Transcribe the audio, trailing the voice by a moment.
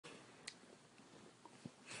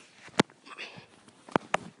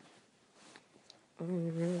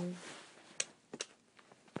Let's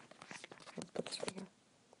put this right here.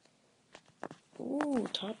 Ooh,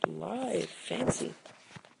 top live. Fancy.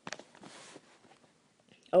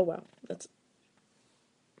 Oh, wow. That's...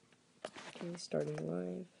 Okay, starting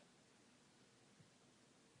live.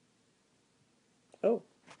 Oh.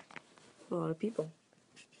 A lot of people.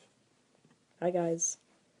 Hi, guys.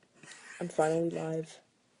 I'm finally live.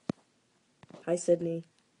 Hi, Sydney.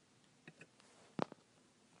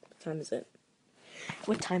 What time is it?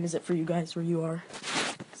 What time is it for you guys where you are?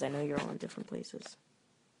 Because I know you're all in different places.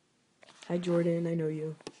 Hi, Jordan. I know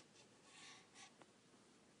you.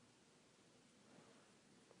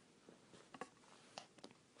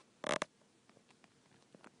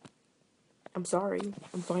 I'm sorry.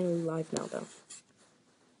 I'm finally live now, though.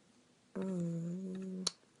 And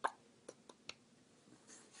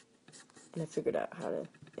I figured out how to,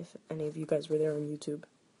 if any of you guys were there on YouTube.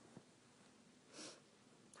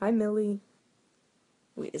 Hi, Millie.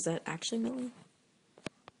 Wait, is that actually Millie?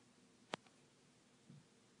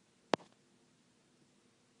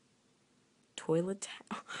 Toilet tag.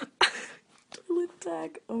 Toilet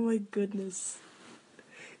tag. Oh my goodness.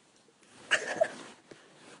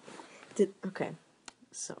 Okay.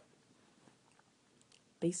 So,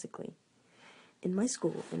 basically, in my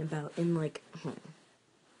school,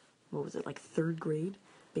 what was it, like 3rd grade?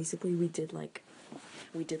 Basically, we did like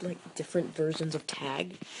different versions of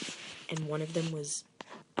tag, and one of them was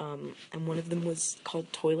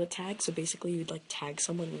called toilet tag. So basically, you'd like tag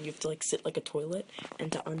someone, and you have to like sit like a toilet,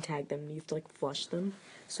 and to untag them, you have to like flush them.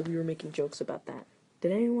 So we were making jokes about that.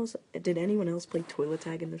 Did anyone else play toilet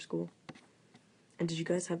tag in their school? And did you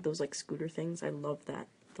guys have those like scooter things? I love that.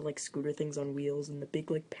 The like scooter things on wheels and the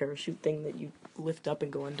big like parachute thing that you lift up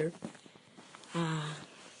and go under.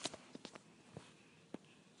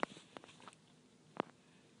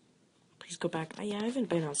 Please go back. Yeah, I haven't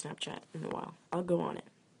been on Snapchat in a while. I'll go on it.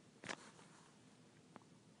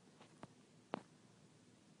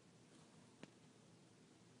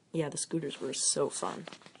 Yeah, the scooters were so fun.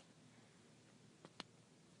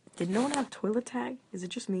 Did no one have toilet tag? Is it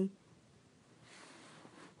just me?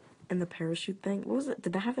 And the parachute thing? What was it?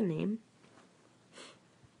 Did that have a name?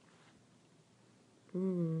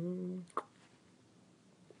 Pin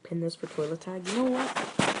this for toilet tag? You know what?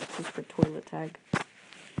 This is for toilet tag.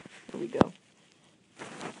 Here we go.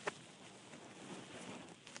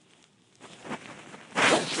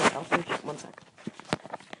 Actually, I'll finish it. 1 sec.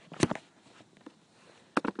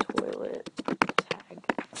 Toilet tag.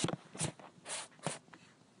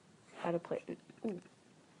 How to play. Ooh.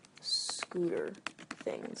 Scooter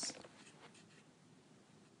things.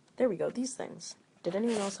 There we go, these things. Did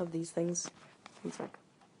anyone else have these things? 1 sec.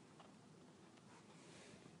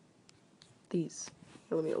 These.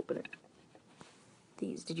 Here, let me open it.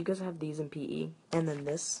 These. Did you guys have these in PE? And then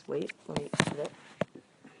this. Wait, let me get it.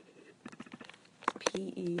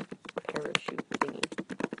 PE parachute thingy.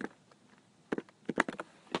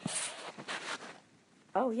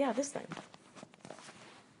 Oh, yeah, this thing.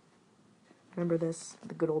 Remember this?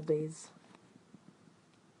 The good old days.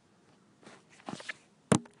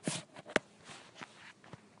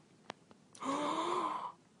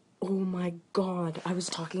 Oh my god. I was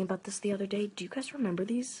talking about this the other day. Do you guys remember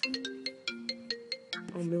these?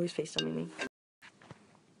 Oh, Millie's FaceTiming me.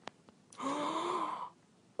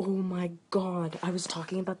 Oh my god. I was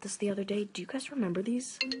talking about this the other day. Do you guys remember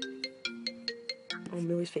these? Oh,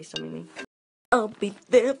 Millie's FaceTiming me. I'll be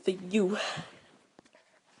there for you.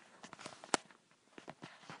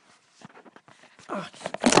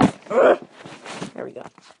 There we go.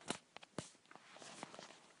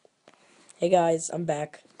 Hey guys, I'm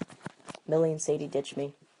back. Millie and Sadie ditched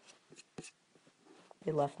me.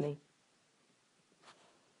 They left me.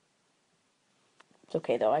 It's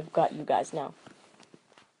okay though, I've got you guys now.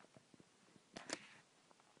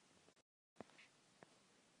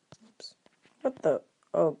 Oops. What the?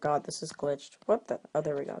 Oh god, this is glitched. What the? Oh,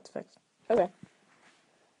 there we go, it's fixed. Okay.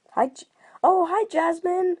 Oh, hi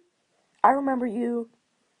Jasmine! I remember you.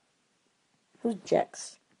 Who's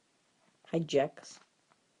Jex? Hi Jex.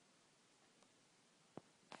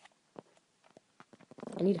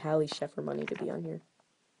 I need Hallie Sheffer money to be on here.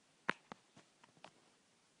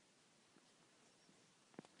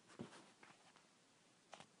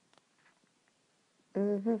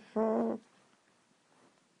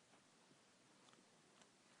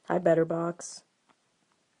 Hi Betterbox.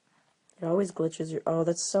 It always glitches your... Oh,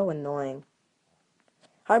 that's so annoying.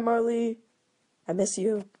 Hi Marley. I miss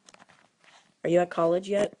you. Are you at college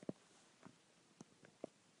yet?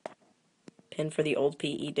 Pin for the old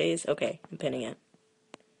PE days? Okay, I'm pinning it.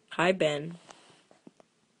 Hi Ben.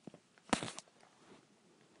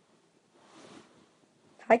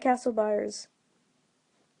 Hi Castle Buyers.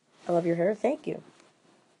 I love your hair. Thank you.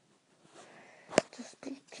 Just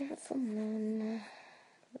be careful, man.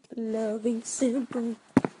 Loving simple.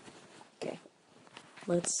 Okay.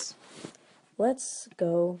 Let's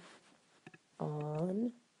go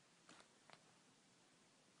on.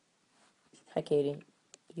 Hi, Katie.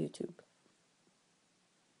 YouTube.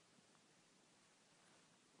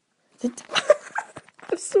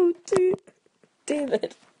 I'm so deep. Damn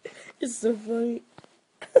it. It's so funny.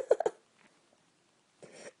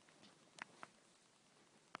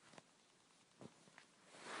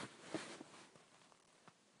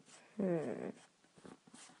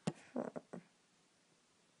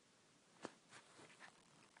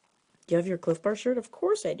 Do you have your Cliff Bar shirt? Of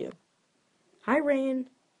course I do. Hi, Rain.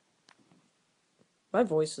 My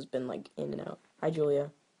voice has been, like, in and out. Hi,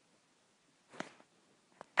 Julia.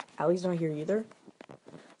 Allie's not here either.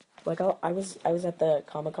 Like, I was at the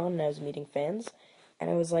Comic-Con and I was meeting fans, and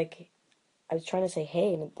I was trying to say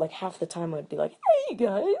hey, and, like, half the time I would be like, hey,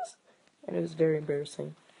 guys! And it was very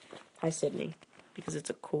embarrassing. Hi, Sydney. Because it's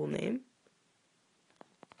a cool name.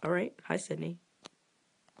 Alright, hi, Sydney.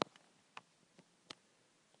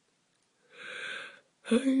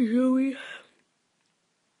 Hi, Joey.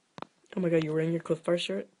 Oh my god, you're wearing your Cliff Bar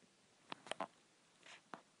shirt?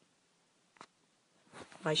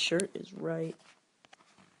 My shirt is right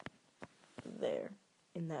there,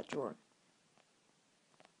 in that drawer.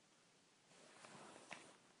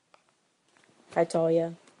 Hi,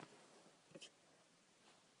 Talia.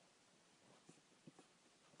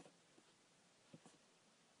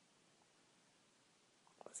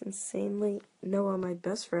 Was insanely... Noah, my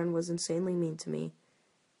best friend, was insanely mean to me.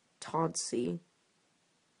 Todsy.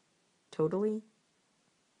 Totally.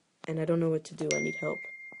 And I don't know what to do. I need help.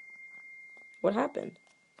 What happened?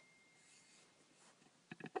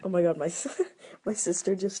 Oh my god, my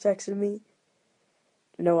sister just texted me.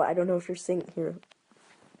 Noah, I don't know if you're singing here.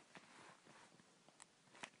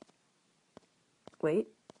 Wait.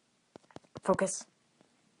 Focus.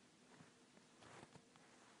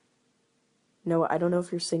 Noah, I don't know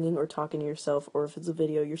if you're singing or talking to yourself, or if it's a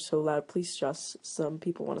video. You're so loud. Please just. Some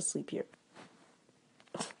people want to sleep here.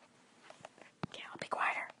 Okay, I'll be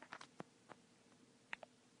quieter.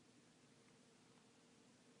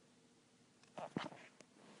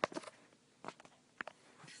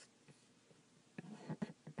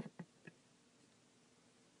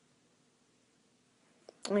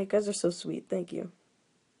 Oh, you guys are so sweet. Thank you.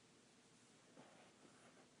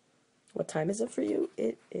 What time is it for you?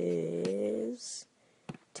 It is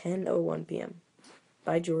 10:01 p.m.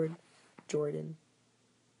 Bye, Jordan.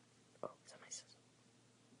 Oh, is that my sister?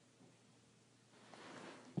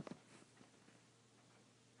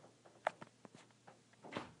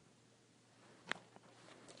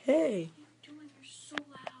 Hey. What are you doing? You're so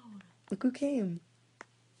loud. Look who came.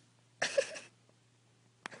 I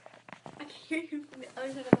can hear you from the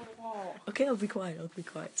other side of the wall. Okay, I'll be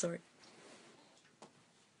quiet. Sorry.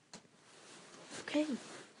 Okay.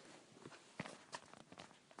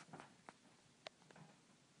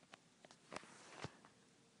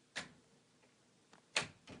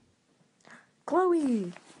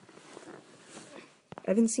 Chloe! I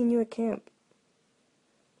haven't seen you at camp.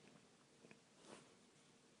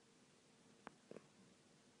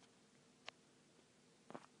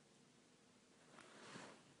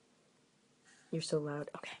 You're so loud.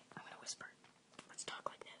 Okay, I'm gonna whisper. Let's talk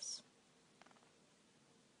like this.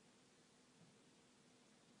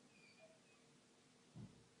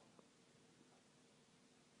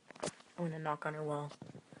 I'm gonna knock on her wall.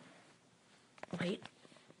 Wait.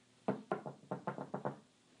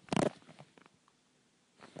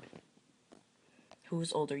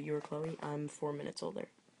 Who's older, you or Chloe? I'm 4 minutes older.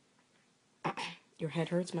 Your head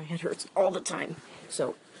hurts? My head hurts all the time.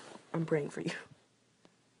 So, I'm praying for you.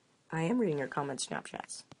 I am reading your comments,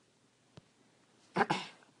 Snapchats. Hey,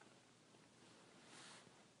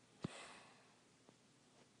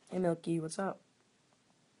 Milky, what's up?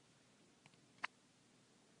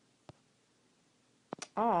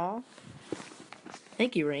 Aw.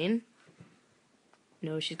 Thank you, Rain.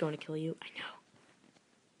 No, she's going to kill you. I know.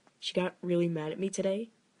 She got really mad at me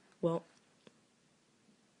today. Well,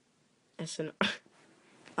 SN.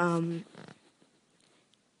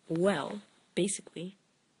 Well, basically,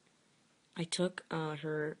 I took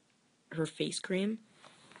her face cream,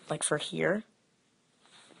 like for here,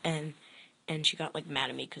 and she got like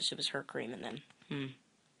mad at me because it was her cream, and then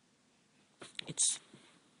it's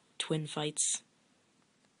twin fights.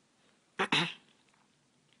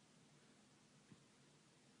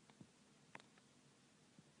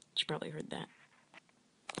 She probably heard that.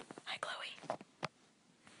 Hi, Chloe.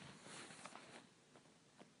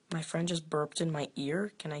 My friend just burped in my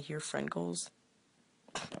ear. Can I hear friend goals?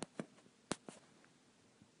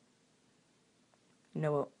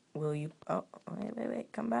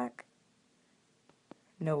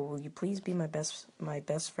 No, will you please be my best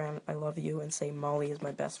friend? I love you, and say Molly is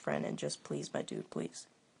my best friend, and just please, my dude, please.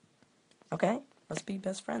 Okay? Let's be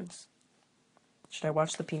best friends. Should I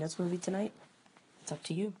watch the Peanuts movie tonight? It's up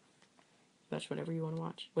to you. Watch whatever you want to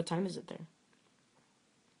watch. What time is it there?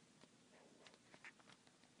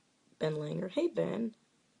 Ben Langer. Hey, Ben.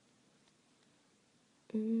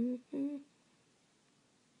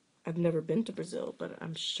 I've never been to Brazil, but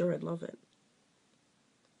I'm sure I'd love it.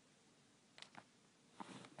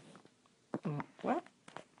 What?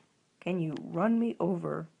 Can you run me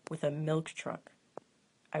over with a milk truck?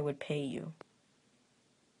 I would pay you.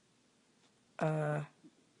 I'd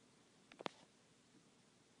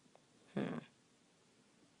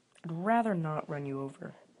rather not run you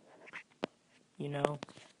over. You know?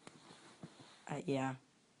 Yeah.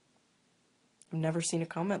 I've never seen a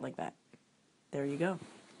comment like that. There you go.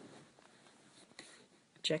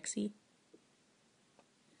 Jexy.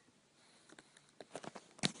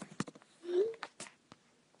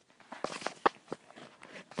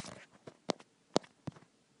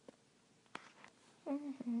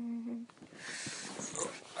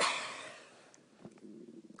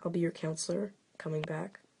 I'll be your counselor. Coming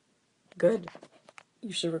back. Good.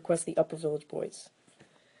 You should request the Upper Village Boys.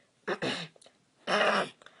 I'm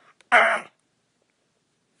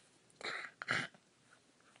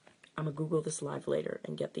gonna Google this live later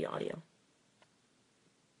and get the audio.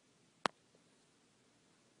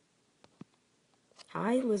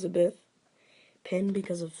 Hi, Elizabeth. Pinned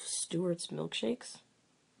because of Stewart's milkshakes?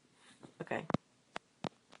 Okay.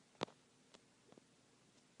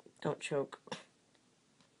 Don't choke.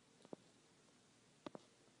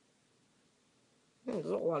 There's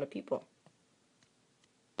a lot of people.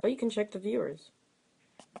 Oh, you can check the viewers.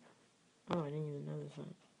 Oh, I didn't even notice that.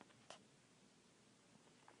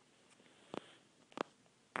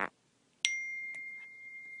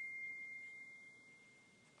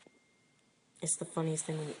 It's the funniest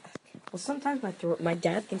thing when you... Well, sometimes my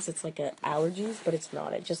dad thinks it's like allergies, but it's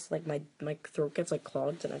not. It just like my throat gets like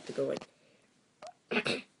clogged and I have to go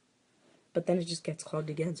like... But then it just gets clogged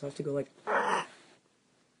again, so I have to go like...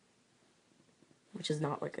 Which is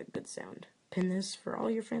not like a good sound. Pin this for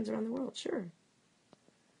all your friends around the world, sure.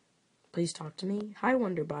 Please talk to me. Hi,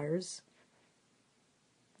 Wonder Buyers.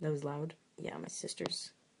 That was loud. Yeah, my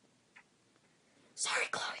sister's. Sorry,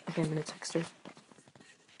 Chloe. Okay, I'm gonna text her.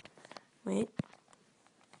 Wait.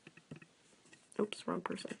 Oops, wrong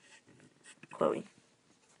person. Chloe.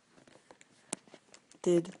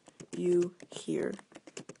 Did you hear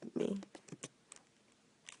me?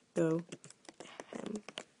 Go hem.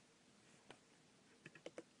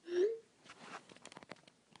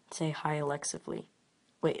 Say hi Alexively.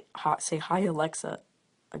 Wait, say hi Alexa.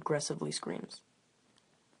 Aggressively screams.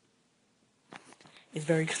 It's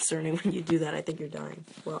very concerning when you do that. I think you're dying.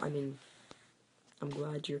 Well, I mean, I'm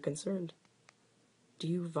glad you're concerned. Do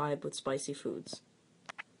you vibe with spicy foods?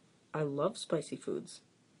 I love spicy foods.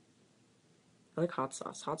 I like hot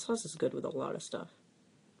sauce. Hot sauce is good with a lot of stuff.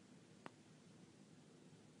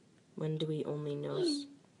 When do we only know?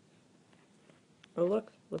 Oh,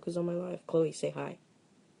 look. Look who's on my live. Chloe, say hi.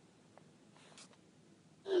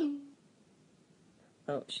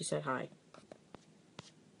 Oh, she said hi.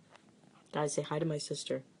 Guys, say hi to my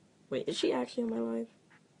sister. Wait, is she actually on my live?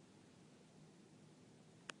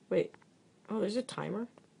 Wait. Oh, there's a timer?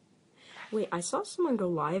 Wait, I saw someone go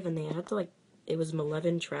live and they had to, like, it was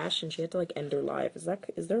Malevolent Trash and she had to, like, end her live.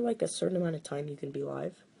 Is there, like, a certain amount of time you can be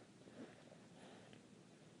live?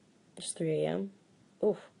 It's 3 a.m.?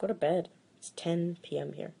 Oh, go to bed. It's 10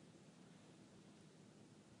 p.m. here.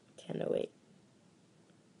 10:08.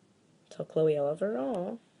 Tell Chloe I love her.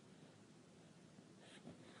 Aw.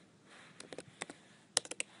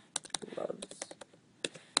 Loves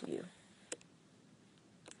you.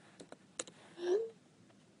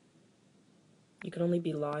 You can only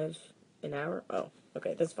be live an hour? Oh,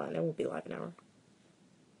 okay, that's fine. I won't be live an hour.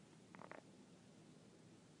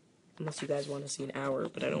 Unless you guys want to see an hour,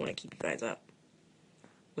 but I don't want to keep you guys up.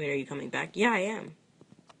 Wait, are you coming back? Yeah, I am.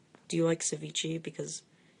 Do you like ceviche? Because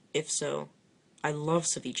if so, I love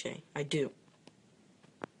ceviche. I do.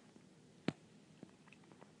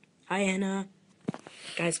 Hi, Anna.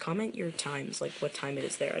 Guys, comment your times, like what time it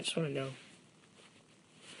is there. I just want to know.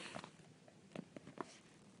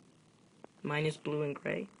 Mine is blue and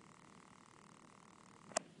gray.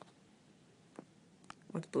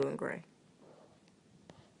 What's blue and gray?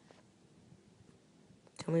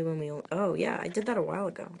 Tell me when we... Oh, yeah, I did that a while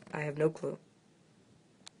ago. I have no clue.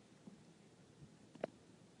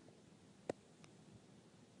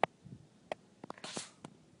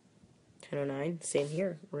 (10:09). Same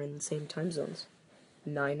here. We're in the same time zones.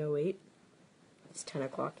 9:08. It's 10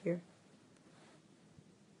 o'clock here.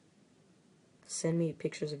 Send me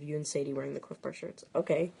pictures of you and Sadie wearing the Cliff Bar shirts.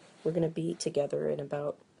 Okay, we're gonna be together in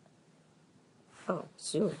about,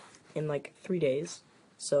 soon, in like 3 days.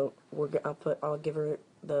 So I'll give her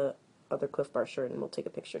the other Cliff Bar shirt and we'll take a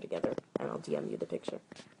picture together, and I'll DM you the picture.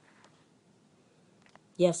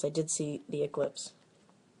 Yes, I did see the eclipse.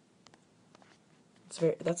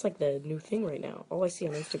 That's like the new thing right now. All I see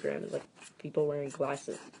on Instagram is like people wearing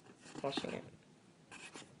glasses, watching it.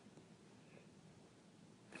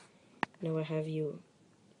 Noah, have you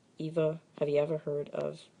ever heard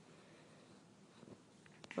of...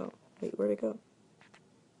 Oh, wait, where'd it go?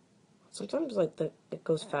 Sometimes, like, it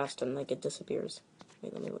goes fast and, like, it disappears.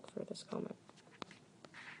 Wait, let me look for this comment.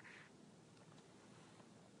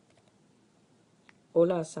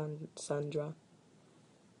 Hola, Sandra.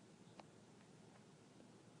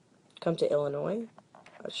 Come to Illinois?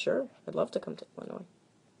 Sure, I'd love to come to Illinois.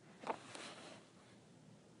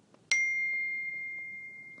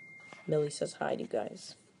 Millie says hi to you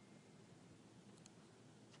guys.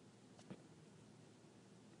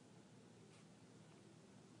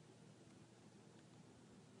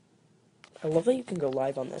 I love that you can go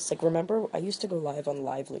live on this. Like, remember, I used to go live on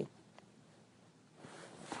Lively.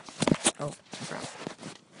 Oh, crap.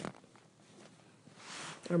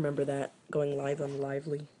 I remember that, going live on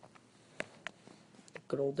Lively.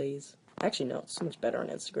 Good old days. Actually, no, it's so much better on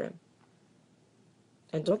Instagram.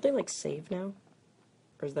 And don't they, like, save now?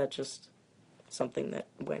 Or is that just something that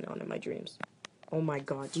went on in my dreams? Oh my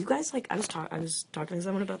god, do you guys, like, I was talking to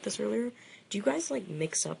someone about this earlier. Do you guys, like,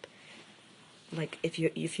 mix up, like, if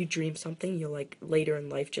you dream something, you'll, like, later in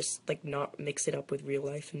life just, like, not mix it up with real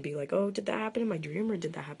life and be like, oh, did that happen in my dream or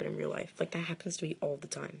did that happen in real life? Like, that happens to me all the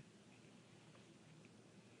time.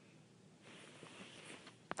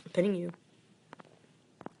 I'm pinning you.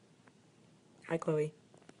 Hi, Chloe.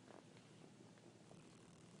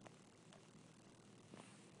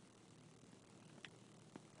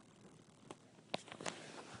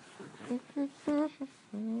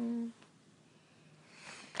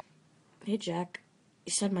 Hey, Jack.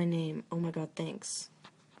 You said my name. Oh my god, thanks.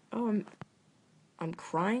 Oh, I'm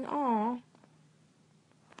crying. Aw.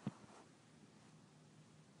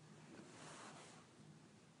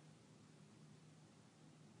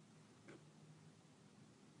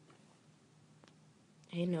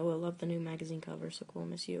 Hey, Noah, love the new magazine cover. So cool,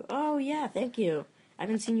 miss you. Oh, yeah, thank you. I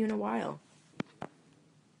haven't seen you in a while.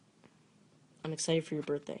 I'm excited for your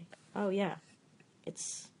birthday. Oh, yeah.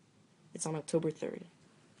 It's on October 3rd.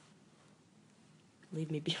 Leave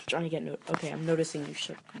me be. I'm trying to get Okay, I'm noticing you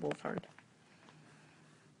shook wolf hard.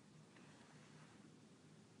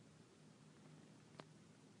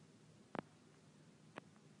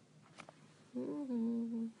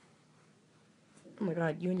 Oh my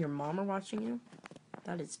god, you and your mom are watching you?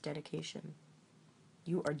 That is dedication.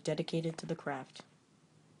 You are dedicated to the craft.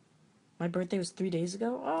 My birthday was 3 days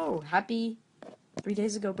ago? Oh, happy 3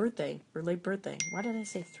 days ago birthday. Or late birthday. Why did I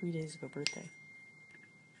say 3 days ago birthday?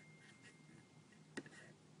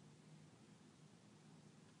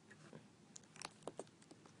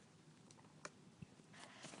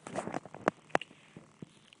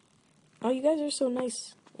 Oh, you guys are so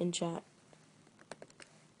nice in chat.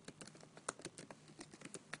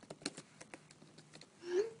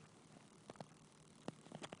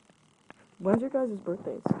 When's your guys'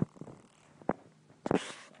 birthdays?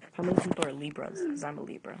 How many people are Libras? Because I'm a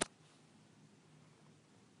Libra.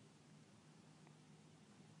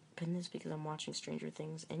 Goodness, because I'm watching Stranger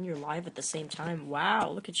Things and you're live at the same time.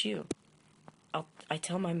 Wow, look at you. I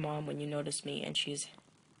tell my mom when you notice me and she's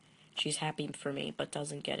happy for me but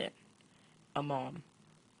doesn't get it. A mom.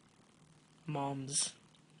 Moms.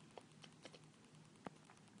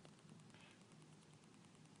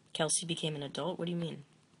 Kelsey became an adult? What do you mean?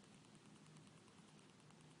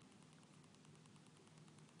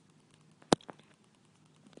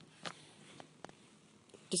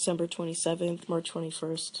 December 27th, March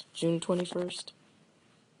 21st, June 21st.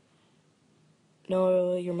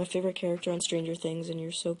 No, you're my favorite character on Stranger Things, and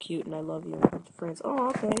you're so cute, and I love you. I'm to France. Oh,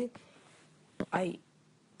 okay.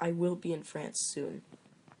 I will be in France soon,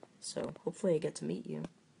 so hopefully I get to meet you.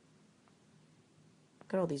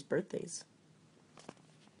 Got all these birthdays.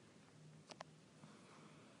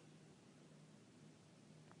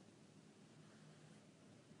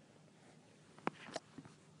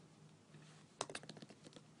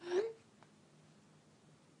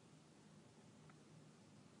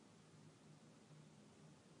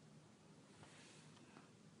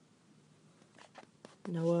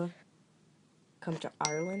 Noah, come to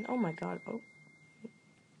Ireland? Oh my god, oh.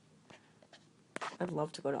 I'd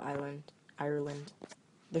love to go to Ireland.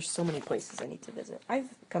 There's so many places I need to visit. I've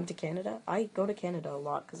come to Canada. I go to Canada a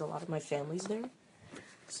lot because a lot of my family's there.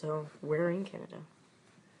 So, we're in Canada.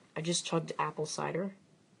 I just chugged apple cider.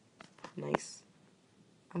 Nice.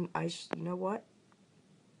 You know what?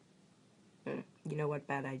 You know what?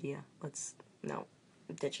 Bad idea. No.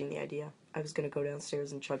 I'm ditching the idea. I was gonna go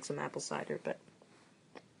downstairs and chug some apple cider, but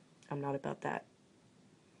I'm not about that.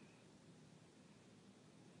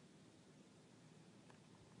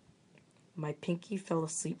 My pinky fell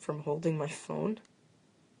asleep from holding my phone.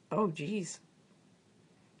 Oh, jeez.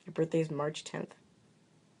 Your birthday is March 10th.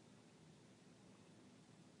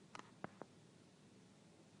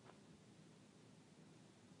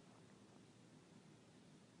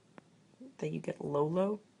 That you get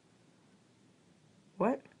Lolo?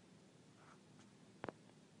 What?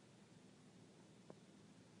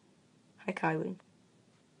 Hi, Kylie.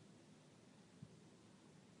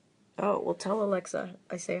 Oh, well, tell Alexa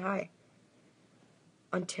I say hi.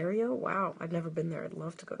 Ontario? Wow, I've never been there. I'd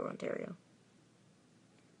love to go to Ontario.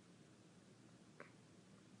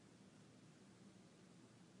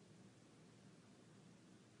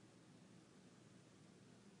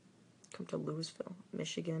 Come to Louisville,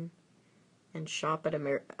 Michigan, and shop at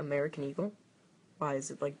American Eagle. Why,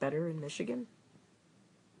 is it, like, better in Michigan?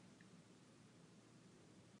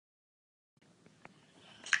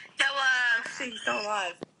 He's still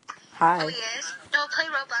alive. Hi. Oh, he is? No, play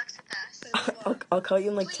Roblox with us. I'll call you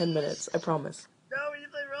in like 10 minutes. I promise. No, we need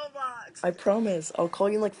to play Roblox. I promise. I'll call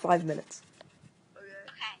you in like 5 minutes. Okay.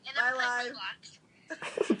 Okay, and then we'll play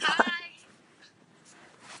Roblox. Bye. Bye.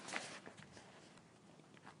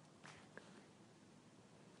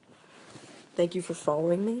 Thank you for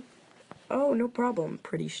following me. Oh, no problem.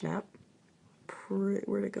 Pretty Schnapp.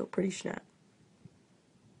 Where'd it go? Pretty Schnapp.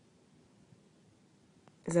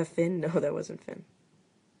 Is that Finn? No, that wasn't Finn.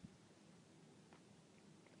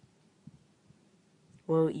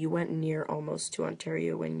 Well, you went near almost to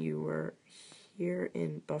Ontario when you were here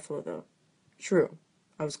in Buffalo, though. True.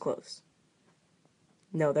 I was close.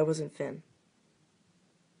 No, that wasn't Finn.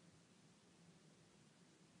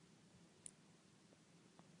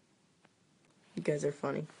 You guys are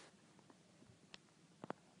funny.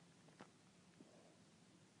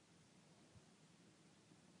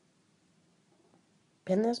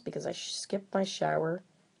 Pin this because I skipped my shower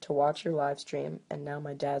to watch your live stream, and now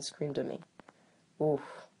my dad screamed at me. Oof.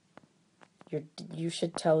 You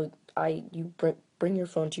should tell bring your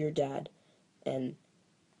phone to your dad and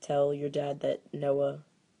tell your dad that Noah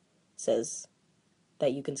says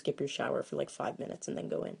that you can skip your shower for like 5 minutes and then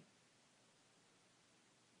go in.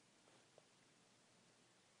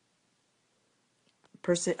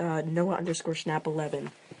 Noah underscore Schnapp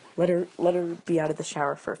 11. Let her be out of the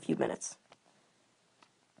shower for a few minutes.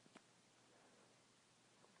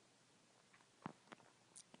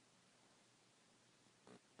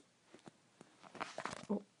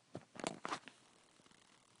 Oh.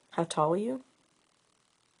 How tall are you?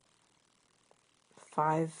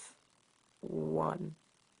 5'1",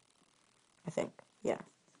 I think. Yeah.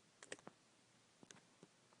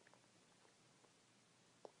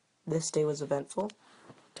 This day was eventful.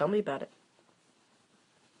 Tell me about it.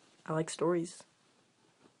 I like stories.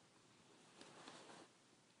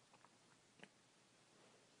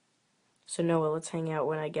 So Noah, let's hang out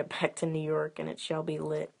when I get back to New York, and it shall be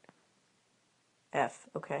lit. F,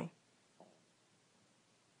 okay?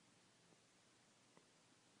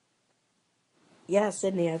 Yeah,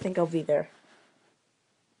 Sydney, I think I'll be there.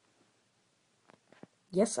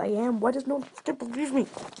 Yes, I am. Why does no one fucking believe me?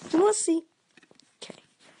 You wanna see? Okay.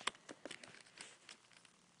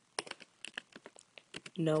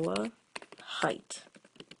 Noah height.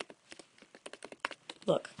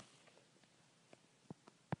 Look.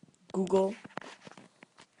 Google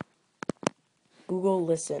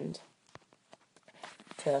listened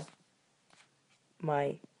to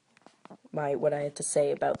my what I had to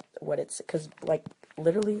say about what it's, because like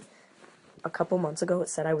literally a couple months ago it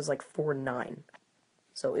said I was like 4'9",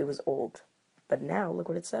 so it was old, but now look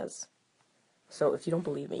what it says. So if you don't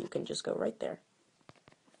believe me, you can just go right there.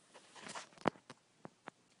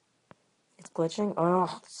 It's glitching.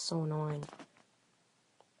 Oh, it's so annoying.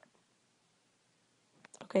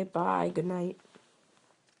 Okay, bye. Good night.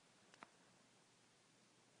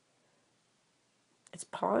 It's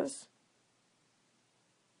paused.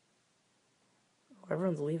 Oh,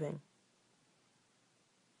 everyone's leaving.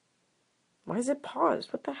 Why is it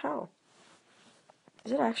paused? What the hell?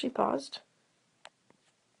 Is it actually paused?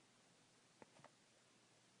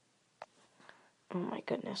 Oh my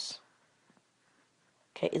goodness.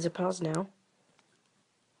 Okay, is it paused now?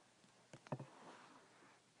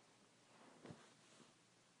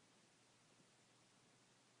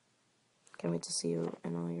 Can't wait to see you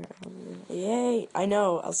and all your... Yay! I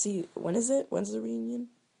know, I'll see you. When is it? When's the reunion?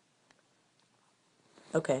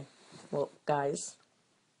 Okay, well, guys,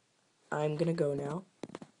 I'm gonna go now.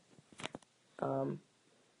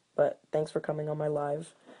 But thanks for coming on my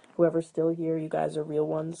live. Whoever's still here, you guys are real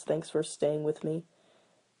ones. Thanks for staying with me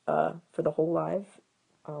for the whole live,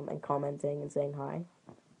 and commenting and saying hi.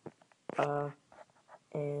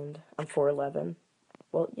 And I'm 4'11".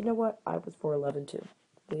 Well, you know what? I was 4'11" too.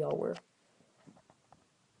 We all were.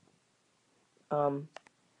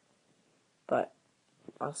 But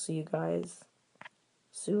I'll see you guys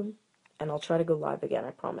soon. And I'll try to go live again,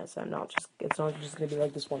 I promise. It's not just gonna be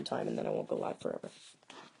like this one time and then I won't go live forever.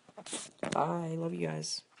 Bye, love you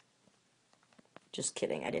guys. Just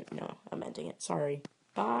kidding, I didn't know I'm ending it. Sorry.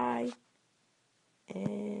 Bye.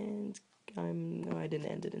 And no, I didn't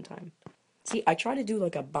end it in time. See, I try to do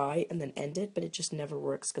like a bye and then end it, but it just never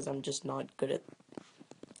works because I'm just not good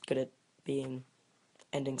at being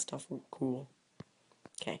ending stuff cool.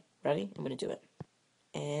 Okay, ready? I'm gonna do it.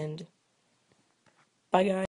 And bye, guys.